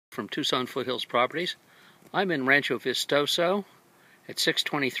From Tucson Foothills Properties. I'm in Rancho Vistoso at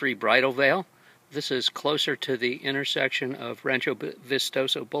 623 Bridal Vale. This is closer to the intersection of Rancho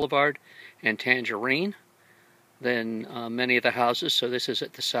Vistoso Boulevard and Tangerine than many of the houses, so this is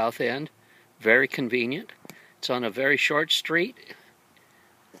at the south end. Very convenient. It's on a very short street.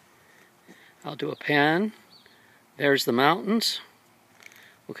 I'll do a pan. There's the mountains.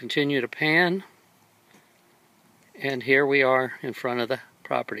 We'll continue to pan. And here we are in front of the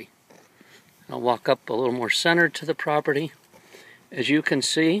property. I'll walk up a little more centered to the property. As you can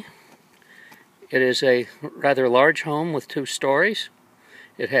see, it is a rather large home with 2 stories.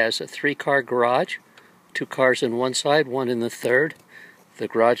 It has a 3-car garage, 2 cars in one side, 1 in the third. The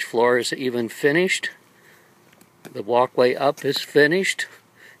garage floor is even finished. The walkway up is finished.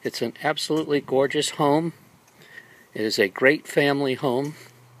 It's an absolutely gorgeous home. It is a great family home.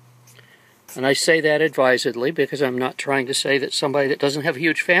 And I say that advisedly because I'm not trying to say that somebody that doesn't have a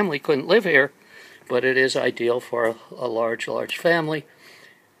huge family couldn't live here, but it is ideal for a large family.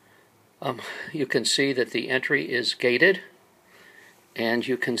 You can see that the entry is gated, and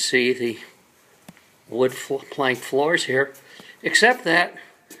you can see the wood plank floors here, except that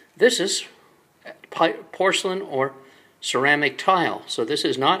this is porcelain or ceramic tile, so this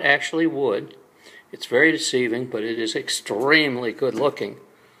is not actually wood. It's very deceiving, but it is extremely good looking.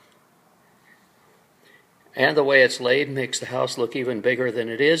 And the way it's laid makes the house look even bigger than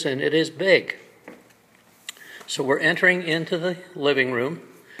it is, and it is big. So we're entering into the living room.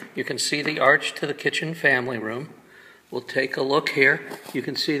 You can see the arch to the kitchen family room. We'll take a look here. You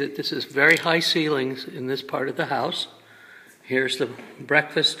can see that this is very high ceilings in this part of the house. Here's the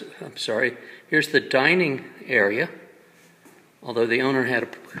here's the dining area, although the owner had a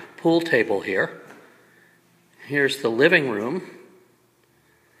pool table here. Here's the living room.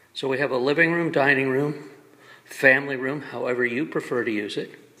 So we have a living room, dining room, family room, however you prefer to use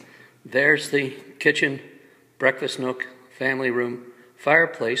it. There's the kitchen, breakfast nook, family room,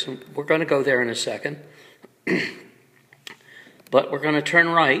 fireplace, and we're going to go there in a second. But we're going to turn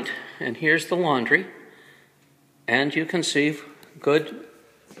right, and here's the laundry. And you can see good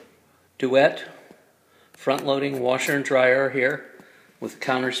duet front-loading washer and dryer here with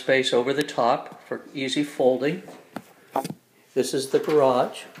counter space over the top for easy folding. This is the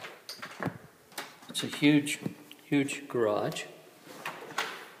garage. It's a huge garage.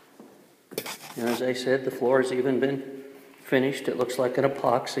 And as I said, the floor has even been finished. It looks like an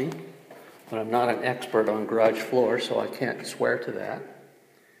epoxy, but I'm not an expert on garage floors, so I can't swear to that.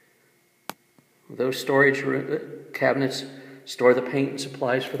 Those storage cabinets store the paint and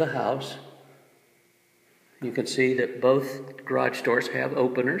supplies for the house. You can see that both garage doors have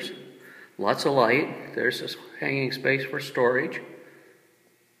openers. Lots of light. There's this hanging space for storage.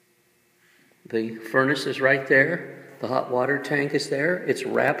 The furnace is right there. The hot water tank is there. It's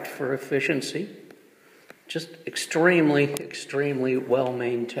wrapped for efficiency. Just extremely well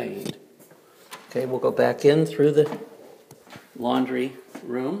maintained. Okay, we'll go back in through the laundry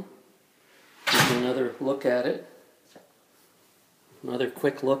room. Give another look at it. Another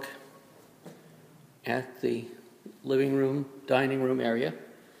quick look at the living room, dining room area.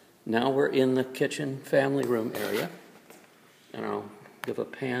 Now we're in the kitchen family room area. And I'll give a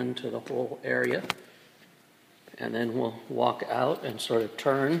pan to the whole area. And then we'll walk out and sort of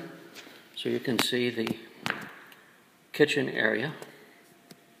turn so you can see the kitchen area.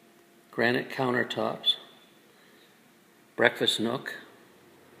 Granite countertops. Breakfast nook.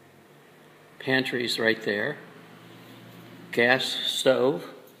 Pantry's right there. Gas stove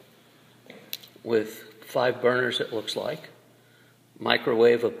with 5 burners, it looks like.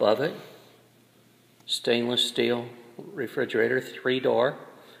 Microwave above it. Stainless steel refrigerator, 3-door.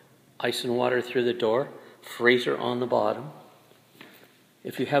 Ice and water through the door. Freezer on the bottom.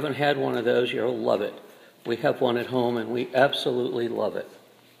 If you haven't had one of those, you'll love it. We have one at home and we absolutely love it.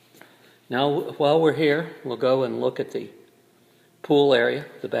 Now, while we're here, we'll go and look at the pool area,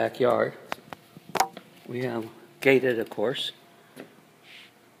 the backyard. We have gated, of course.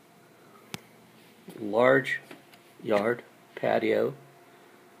 Large yard, patio,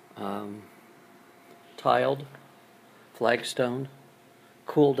 tiled, flagstone,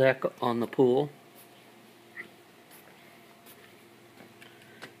 cool deck on the pool.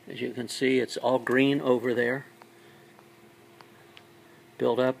 As you can see, it's all green over there.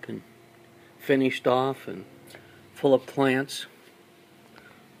 Built up and finished off and full of plants.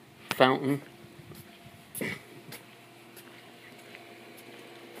 Fountain.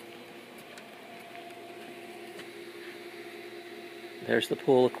 There's the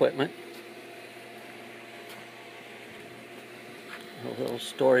pool equipment. A little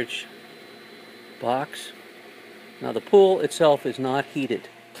storage box. Now the pool itself is not heated.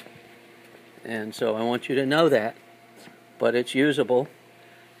 And so I want you to know that. But it's usable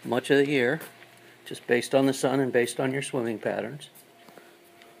much of the year, just based on the sun and based on your swimming patterns.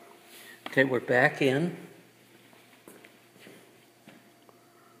 Okay, we're back in.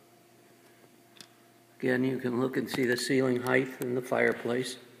 Again, you can look and see the ceiling height and the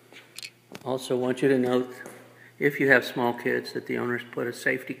fireplace. Also want you to note, if you have small kids, that the owners put a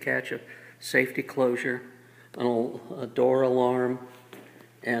safety catch, a safety closure, a door alarm,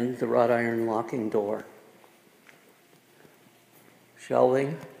 and the wrought iron locking door.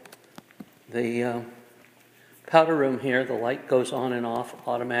 Shelving. The powder room here, the light goes on and off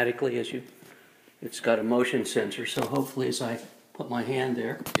automatically it's got a motion sensor, so hopefully as I put my hand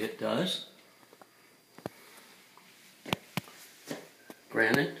there, it does.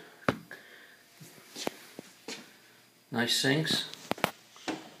 Granite. Nice sinks.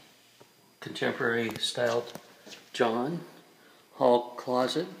 Contemporary styled John. Hall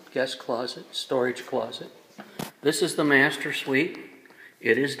closet, guest closet, storage closet. This is the master suite.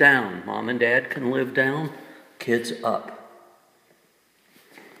 It is down. Mom and Dad can live down, kids up.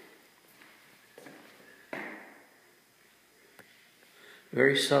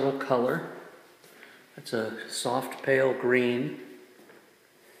 Very subtle color. It's a soft pale green.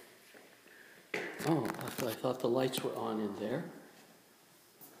 Oh, I thought the lights were on in there.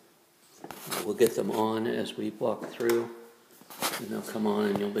 We'll get them on as we walk through, and they'll come on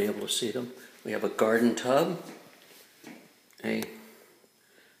and you'll be able to see them. We have a garden tub, a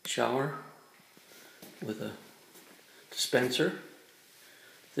shower with a dispenser.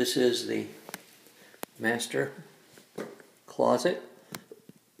 This is the master closet.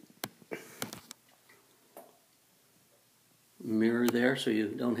 Mirror there, so you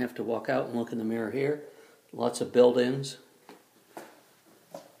don't have to walk out and look in the mirror here. Lots of built-ins.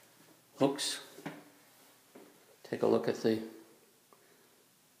 Hooks. Take a look at the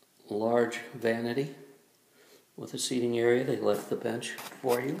large vanity with a seating area. They left the bench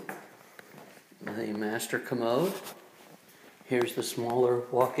for you. The master commode. Here's the smaller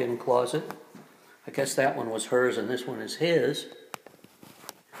walk-in closet. I guess that one was hers and this one is his.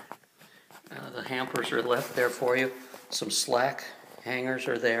 The hampers are left there for you. Some slack hangers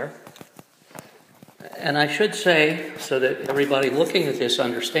are there. And I should say, so that everybody looking at this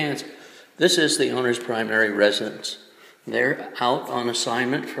understands, this is the owner's primary residence. They're out on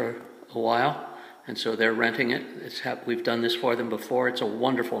assignment for a while, and so they're renting it. We've done this for them before. It's a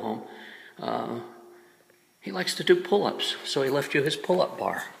wonderful home. He likes to do pull-ups, so he left you his pull-up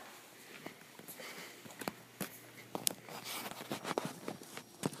bar.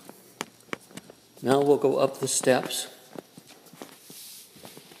 Now we'll go up the steps.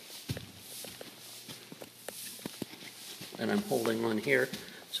 And I'm holding on here,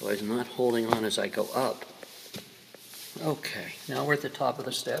 so I'm not holding on as I go up. Okay, now we're at the top of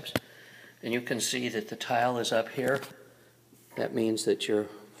the steps, and you can see that the tile is up here. That means that your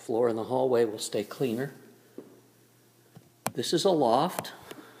floor in the hallway will stay cleaner. This is a loft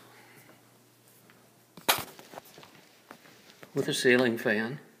with a ceiling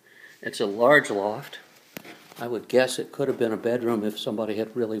fan. It's a large loft. I would guess it could have been a bedroom if somebody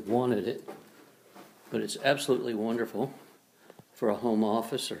had really wanted it, but it's absolutely wonderful for a home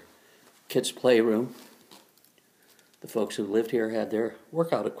office or kids' playroom. The folks who lived here had their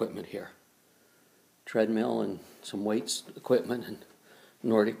workout equipment here. Treadmill and some weights equipment and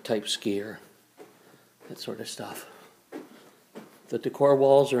Nordic type skier, that sort of stuff. The decor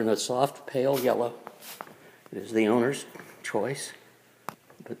walls are in a soft pale yellow. It is the owner's choice,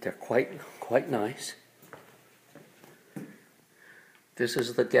 but they're quite nice. This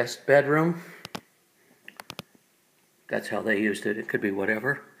is the guest bedroom. That's how they used it. It could be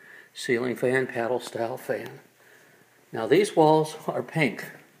whatever. Ceiling fan, paddle style fan. Now these walls are pink.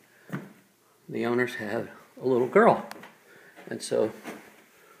 The owners had a little girl, and so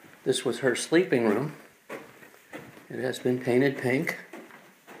this was her sleeping room. It has been painted pink.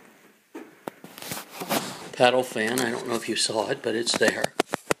 Paddle fan, I don't know if you saw it, but it's there.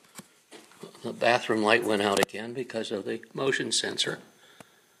 The bathroom light went out again because of the motion sensor.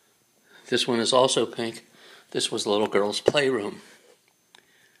 This one is also pink. This was the little girl's playroom.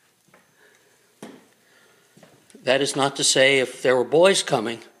 That is not to say if there were boys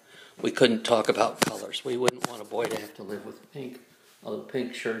coming, we couldn't talk about colors. We wouldn't want a boy to have to live with pink. Although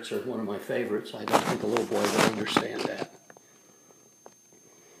pink shirts are one of my favorites. I don't think a little boy would understand that.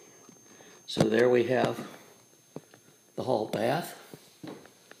 So there we have the hall bath,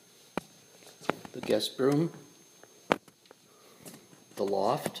 the guest room, the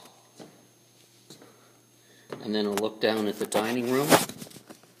loft, and then a look down at the dining room,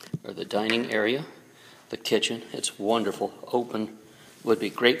 or the dining area, the kitchen. It's wonderful, open Would be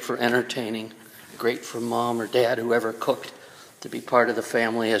great for entertaining, great for mom or dad, whoever cooked, to be part of the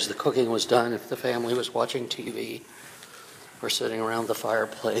family as the cooking was done, if the family was watching TV or sitting around the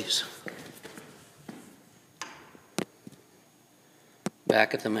fireplace.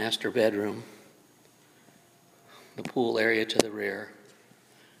 Back at the master bedroom, the pool area to the rear,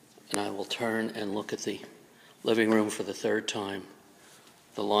 and I will turn and look at the living room for the third time,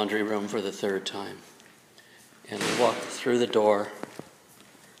 the laundry room for the third time, and walk through the door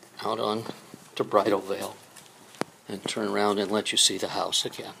out on to Bridal Veil and turn around and let you see the house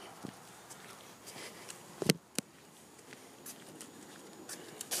again.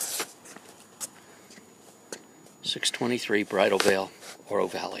 "623 Bridal Veil, Oro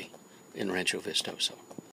Valley in Rancho Vistoso."